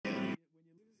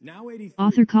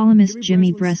Author-columnist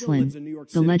Jimmy Breslin,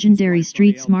 the legendary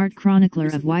street-smart chronicler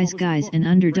of wise guys and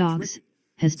underdogs,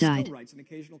 has died.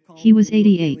 He was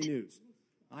 88.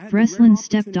 Breslin's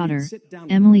stepdaughter,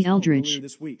 Emily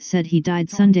Eldridge, said he died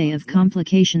Sunday of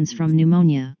complications from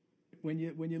pneumonia.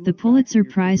 The Pulitzer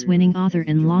Prize-winning author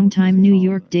and longtime New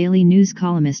York Daily News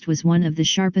columnist was one of the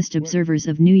sharpest observers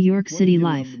of New York City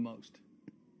life.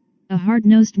 A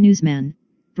hard-nosed newsman,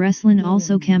 Breslin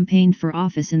also campaigned for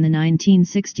office in the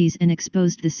 1960s and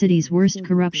exposed the city's worst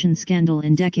corruption scandal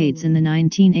in decades in the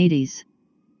 1980s.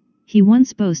 He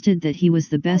once boasted that he was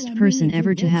the best person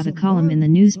ever to have a column in the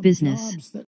news business.